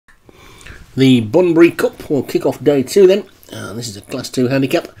The Bunbury Cup will kick off day 2 then. This is a Class 2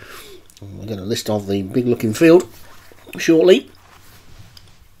 handicap. We're going to list off the big looking field shortly.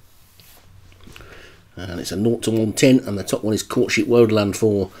 And it's a 0 to 110, and the top one is Courtship Wodeland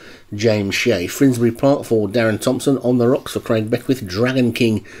for James Shea. Finsbury Park for Darren Thompson. On the Rocks for Craig Beckwith. Dragon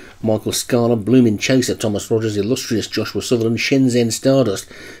King Michael Scala. Blooming Chaser Thomas Rogers. Illustrious Joshua Sutherland. Shenzhen Stardust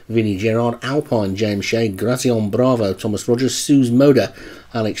Vinnie Gerard. Alpine James Shea. Grazion Bravo Thomas Rogers. Suze Moda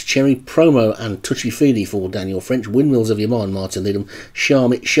Alex Cherry. Promo and Touchy Feely for Daniel French. Windmills of Your Mind Martin Needham.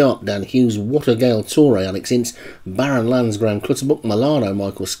 Charmit Sharp Dan Hughes. Watergale Torre Alex Ince. Barron Lands Graham Clutterbuck. Milano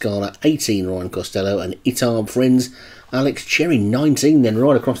Michael Scala. 18 Ryan Costello. And Itarb Friends Alex Cherry. 19 then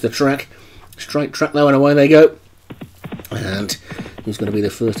right across the track. Straight track though, and away they go. And who's going to be the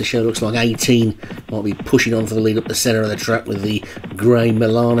first to show? Looks like 18 might be pushing on for the lead up the centre of the track, with the grey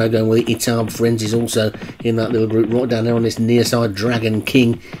Milano going with it. Itarb Friends is also in that little group right down there on this near side. Dragon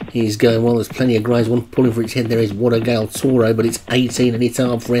King is going well. There's plenty of greys. One pulling for its head there is Watergale Torre, but it's 18 and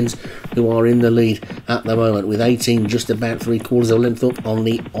Itarb Friends who are in the lead at the moment, with 18 just about 3/4 of a length up on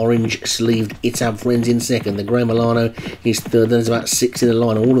the orange sleeved Itarb Friends in second. The grey Milano is third. There's about 6 in the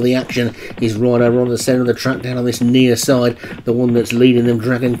line. All of the action is right over on the centre of the track down on this near side. The one that's leading them,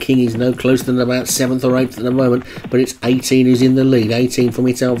 Dragon King, is no closer than about 7th or 8th at the moment, but it's 18 who's in the lead. 18 from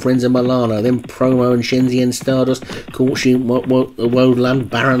Itarb Friends and Milano, then Promo and Shenzhen Stardust, Courtship Wodeland,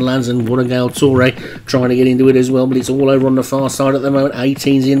 Barron Lands and Watergale Torre trying to get into it as well, but it's all over on the far side at the moment.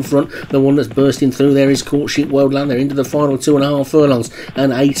 18's in front. The one that's bursting through there is Courtship Wodeland. They're into the final 2.5 furlongs,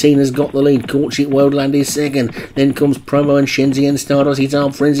 and 18 has got the lead. Courtship Wodeland is second. Then comes Promo and Shenzhen Stardust.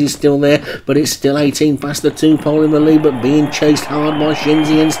 Itarb Friends is still there, but it's still 18 past the 2 pole in the lead, but being chased hard by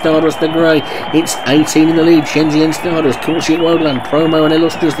Shenzhen Stardust the grey. It's 18 in the lead. Shenzhen Stardust, Courtship Wodeland, Promo and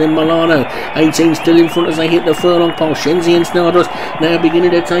Illustrious, then Milano. 18 still in front as they hit the furlong pole. Shenzhen Stardust now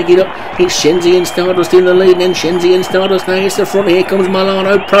beginning to take it up. It's Shenzhen Stardust in the lead, and then Shenzhen Stardust now hits the front. Here comes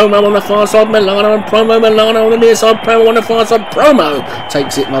Milano. Promo on the far side. Milano and Promo. Milano on the near side. Promo on the far side. Promo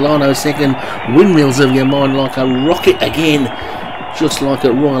takes it. Milano second. Windmills of Your Mind like a rocket again, just like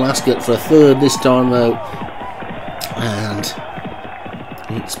at Royal Ascot for third this time though. And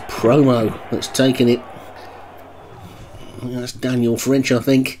it's Promo that's taken it. That's Daniel French, I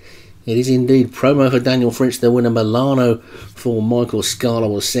think. It is indeed Promo for Daniel French, the winner. Milano for Michael Scala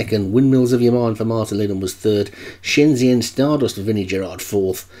was second. Windmills of Your Mind for Martin Needham was third. Shenzhen Stardust for Vinnie Gerard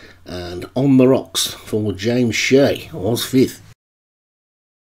fourth. And On the Rocks for James Shea was fifth.